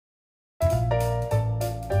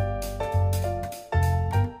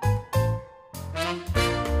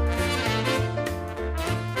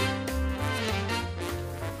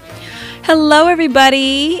Hello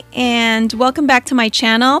everybody and welcome back to my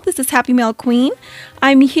channel. This is Happy Mail Queen.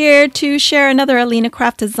 I'm here to share another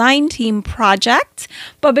AlinaCraft design team project.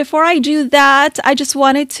 But before I do that, I just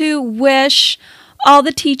wanted to wish all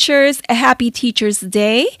the teachers a happy Teachers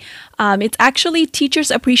Day. It's actually Teachers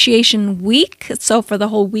Appreciation Week. So for the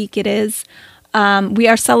whole week it is. We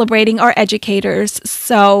are celebrating our educators.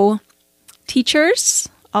 So teachers,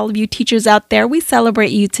 all of you teachers out there, we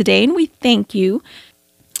celebrate you today and we thank you.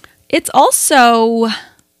 It's also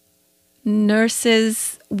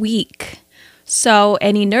Nurses Week. So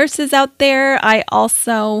any nurses out there, I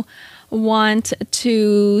also want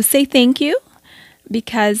to say thank you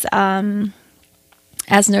because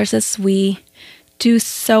as nurses, we do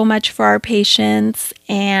so much for our patients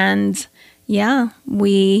and yeah,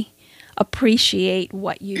 we appreciate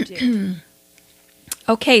what you do.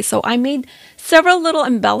 Okay, so I made several little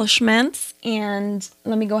embellishments and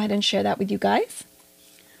let me go ahead and share that with you guys.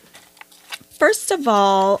 First of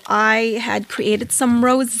all, I had created some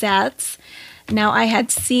rosettes. Now, I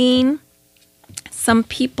had seen some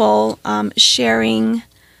people sharing,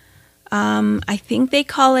 I think they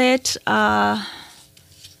call it,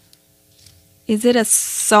 is it a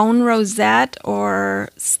sewn rosette or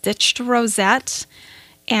stitched rosette?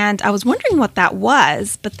 And I was wondering what that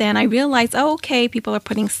was, but then I realized, oh, okay, people are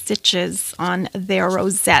putting stitches on their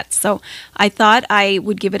rosettes. So I thought I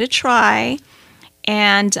would give it a try.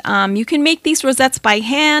 And you can make these rosettes by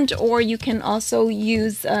hand, or you can also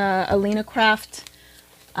use AlinaCraft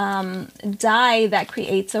die that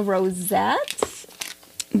creates a rosette.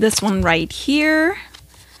 This one right here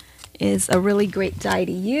is a really great die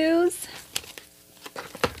to use.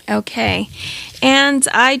 Okay, and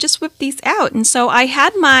I just whipped these out. And so I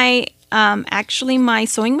had my, actually my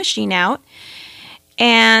sewing machine out,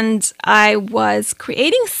 and I was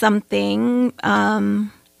creating something,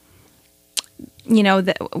 you know,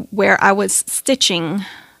 where I was stitching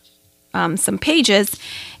some pages,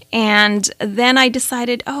 and then I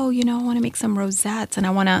decided, oh, you know, I want to make some rosettes and I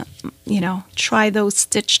want to, you know, try those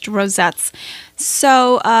stitched rosettes.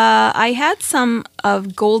 So I had some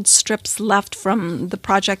of gold strips left from the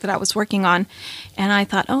project that I was working on, and I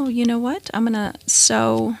thought, oh, you know what, I'm gonna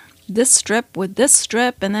sew this strip with this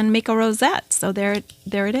strip and then make a rosette. So there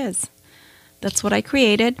it is. That's what I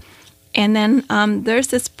created. And then there's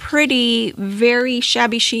this pretty, very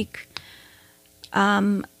shabby chic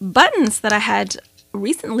buttons that I had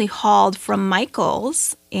recently hauled from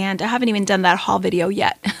Michael's, and I haven't even done that haul video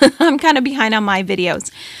yet. I'm kind of behind on my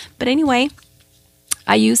videos. But anyway,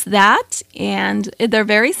 I used that, and they're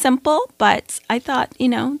very simple, but I thought, you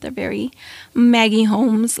know, they're very Maggie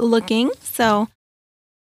Holmes looking, so...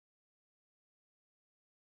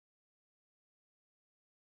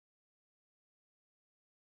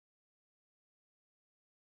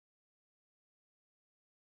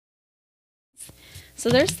 So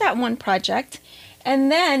there's that one project.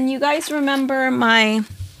 And then you guys remember my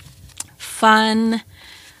fun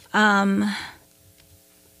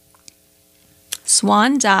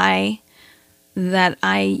swan die that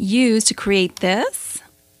I used to create this.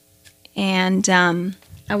 And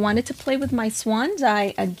I wanted to play with my swan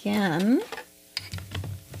die again,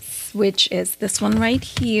 which is this one right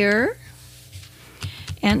here.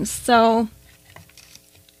 And so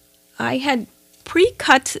I had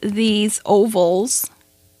pre-cut these ovals.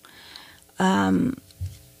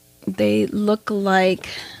 They look like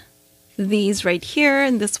these right here,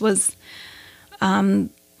 and this was when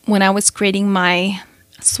I was creating my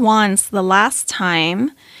swans the last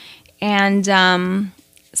time. And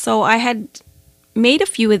so I had made a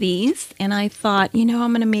few of these, and I thought, you know,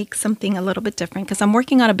 I'm going to make something a little bit different because I'm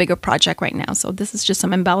working on a bigger project right now. So this is just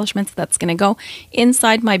some embellishments that's going to go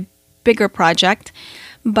inside my bigger project.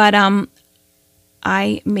 But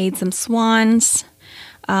I made some swans,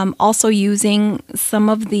 also using some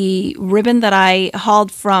of the ribbon that I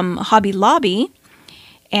hauled from Hobby Lobby.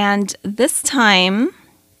 And this time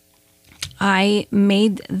I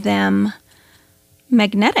made them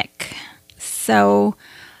magnetic. So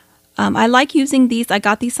I like using these. I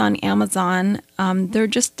got these on Amazon. They're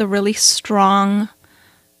just the really strong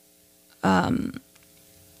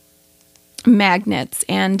magnets,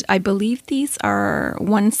 and I believe these are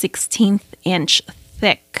 1/16 inch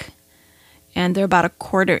thick, and they're about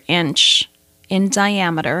 1/4 inch in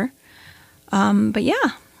diameter. But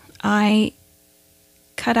yeah, I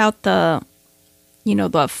cut out the, you know,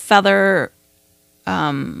 the feather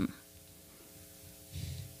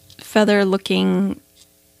looking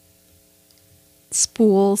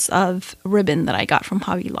spools of ribbon that I got from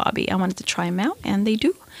Hobby Lobby. I wanted to try them out, and they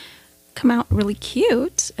do come out really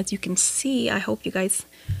cute, as you can see. I hope you guys,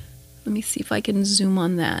 let me see if I can zoom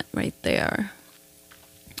on that right there.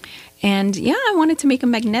 And yeah, I wanted to make a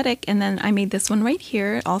magnetic, and then I made this one right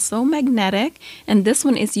here, also magnetic. And this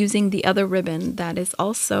one is using the other ribbon that is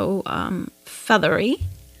also feathery.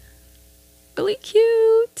 Really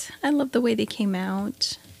cute. I love the way they came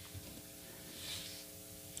out.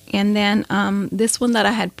 And then this one that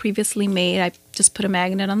I had previously made, I just put a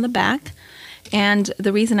magnet on the back. And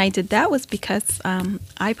the reason I did that was because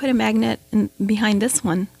I put a magnet behind this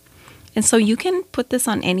one. And so you can put this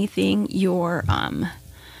on anything. Your,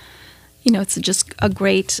 you know, it's just a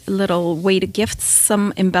great little way to gift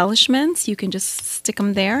some embellishments. You can just stick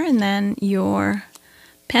them there, and then your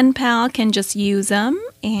pen pal can just use them.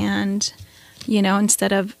 And, you know,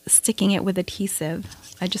 instead of sticking it with adhesive,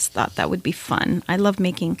 I just thought that would be fun. I love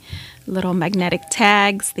making little magnetic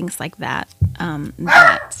tags, things like that.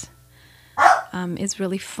 That is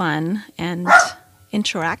really fun and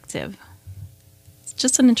interactive. It's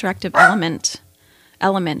just an interactive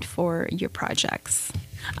element for your projects.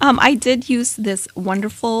 I did use this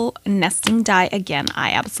wonderful nesting die again.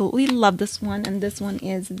 I absolutely love this one, and this one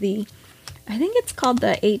is the, I think it's called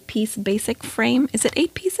the 8-piece basic frame. Is it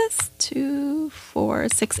 8 pieces? 2, 4,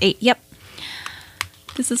 6, 8. Yep.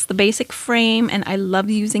 This is the basic frame, and I love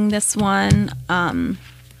using this one. And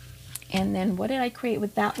then what did I create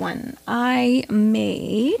with that one? I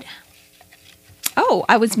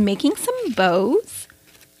was making some bows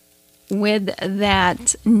with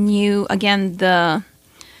that new, again, the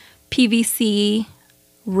PVC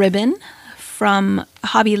ribbon from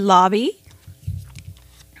Hobby Lobby.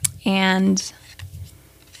 And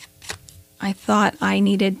I thought I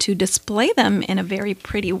needed to display them in a very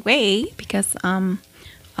pretty way because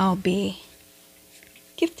I'll be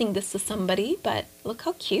gifting this to somebody. But look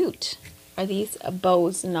how cute. Are these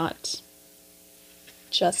bows not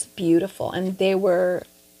just beautiful? And they were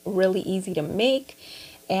really easy to make.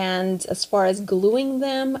 And as far as gluing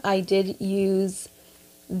them, I did use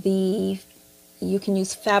you can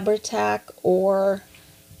use Fabri-Tac or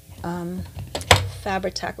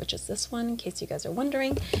Fabri-Tac, which is this one, in case you guys are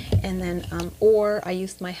wondering. And then, or I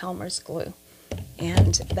used my Helmer's glue.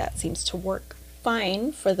 And that seems to work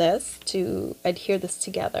fine for this, to adhere this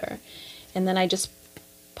together. And then I just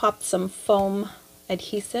popped some foam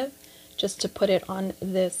adhesive just to put it on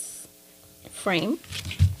this frame.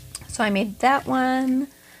 So I made that one.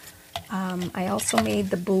 I also made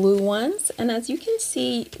the blue ones, and as you can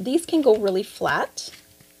see, these can go really flat.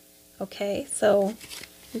 Okay, so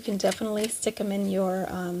you can definitely stick them in your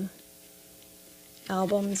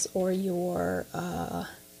albums or your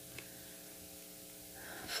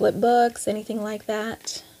flip books, anything like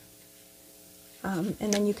that.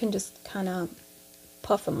 And then you can just kind of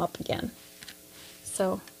puff them up again.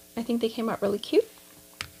 So I think they came out really cute.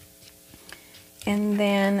 And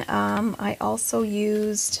then I also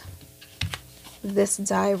used this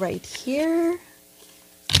die right here,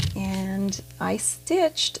 and I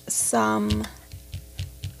stitched some,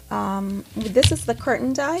 this is the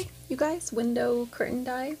curtain die, you guys, window curtain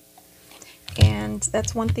die. And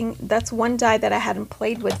that's one die that I hadn't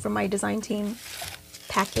played with from my design team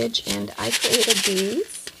package, and I created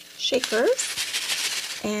these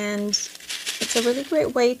shakers, and it's a really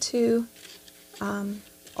great way to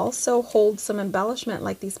also hold some embellishment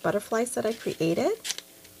like these butterflies that I created.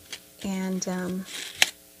 And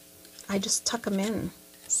I just tuck them in.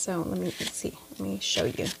 So let me show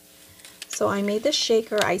you. So I made the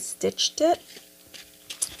shaker, I stitched it.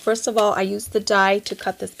 First of all, I used the die to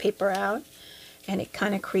cut this paper out, and it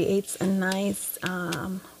kind of creates a nice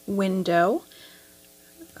window.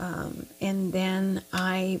 And then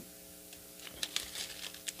I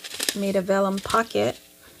made a vellum pocket,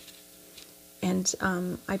 and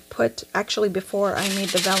I put, actually before I made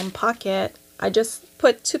the vellum pocket, I just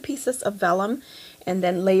put 2 pieces of vellum and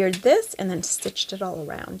then layered this and then stitched it all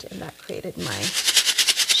around, and that created my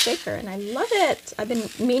shaker, and I love it. I've been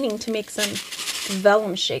meaning to make some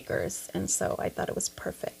vellum shakers, and so I thought it was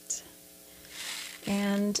perfect.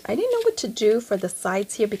 And I didn't know what to do for the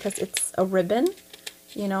sides here because it's a ribbon,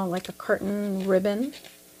 you know, like a curtain ribbon,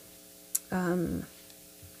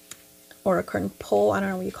 or a curtain pull, I don't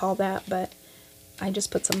know what you call that, but I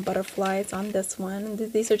just put some butterflies on this one.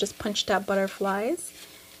 These are just punched out butterflies.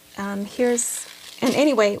 And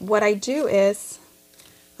anyway, what I do is,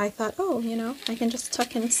 I thought, oh, you know, I can just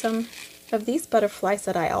tuck in some of these butterflies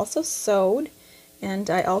that I also sewed, and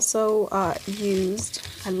I also used,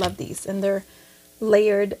 I love these, and they're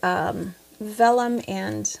layered vellum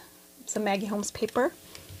and some Maggie Holmes paper.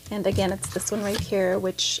 And again, it's this one right here,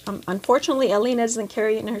 which unfortunately Alina doesn't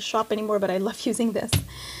carry it in her shop anymore, but I love using this.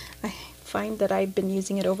 I find that I've been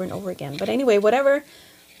using it over and over again. But anyway, whatever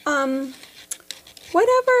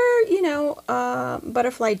whatever, you know,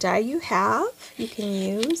 butterfly die you have, you can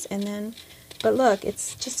use. And then, but look,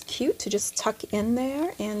 it's just cute to just tuck in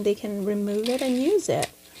there and they can remove it and use it.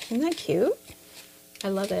 Isn't that cute? I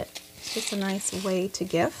love it. It's just a nice way to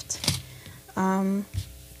gift.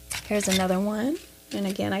 Here's another one. And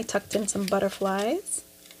again, I tucked in some butterflies.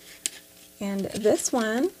 And this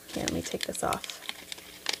one, here, let me take this off.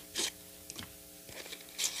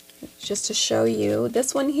 Just to show you,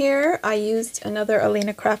 this one here, I used another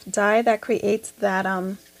AlinaCraft die that creates that,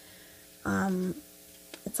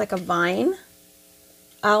 it's like a vine.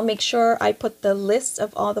 I'll make sure I put the list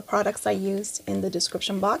of all the products I used in the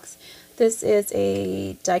description box. This is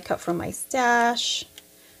a die cut from my stash,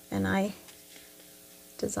 and I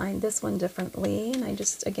designed this one differently. And I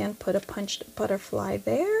just, again, put a punched butterfly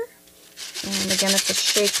there. And again, it's a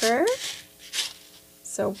shaker.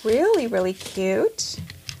 So really, really cute.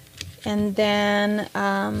 And then,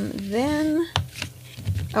 oh,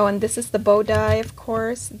 and this is the bow die, of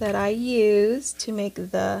course, that I used to make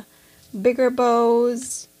the bigger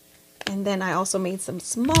bows. And then I also made some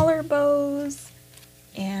smaller bows.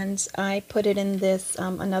 And I put it in this,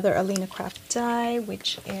 another AlinaCraft die,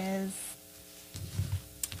 which is,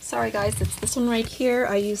 sorry guys, it's this one right here.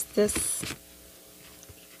 I used this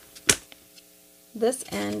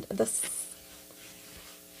and this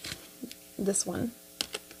one.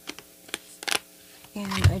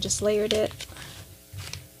 And I just layered it,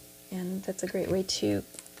 and that's a great way to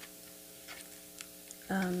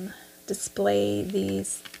display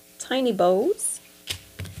these tiny bows.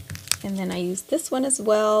 And then I used this one as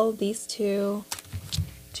well, these two,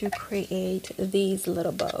 to create these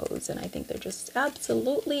little bows, and I think they're just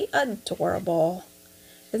absolutely adorable.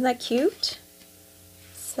 Isn't that cute?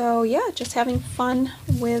 So yeah, just having fun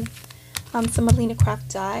with some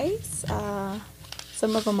AlinaCraft dies.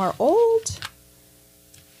 Some of them are old.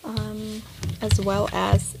 As well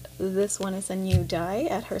as this one is a new die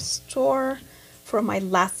at her store from my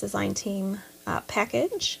last design team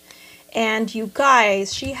package. And you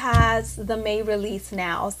guys, she has the May release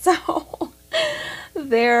now, so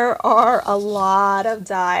there are a lot of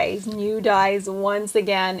dies, new dies once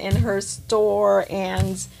again in her store,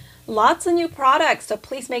 and lots of new products. So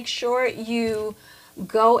please make sure you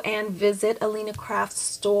go and visit AlinaCraft's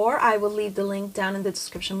store. I will leave the link down in the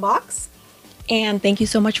description box. And thank you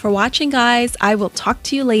so much for watching, guys. I will talk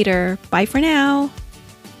to you later. Bye for now.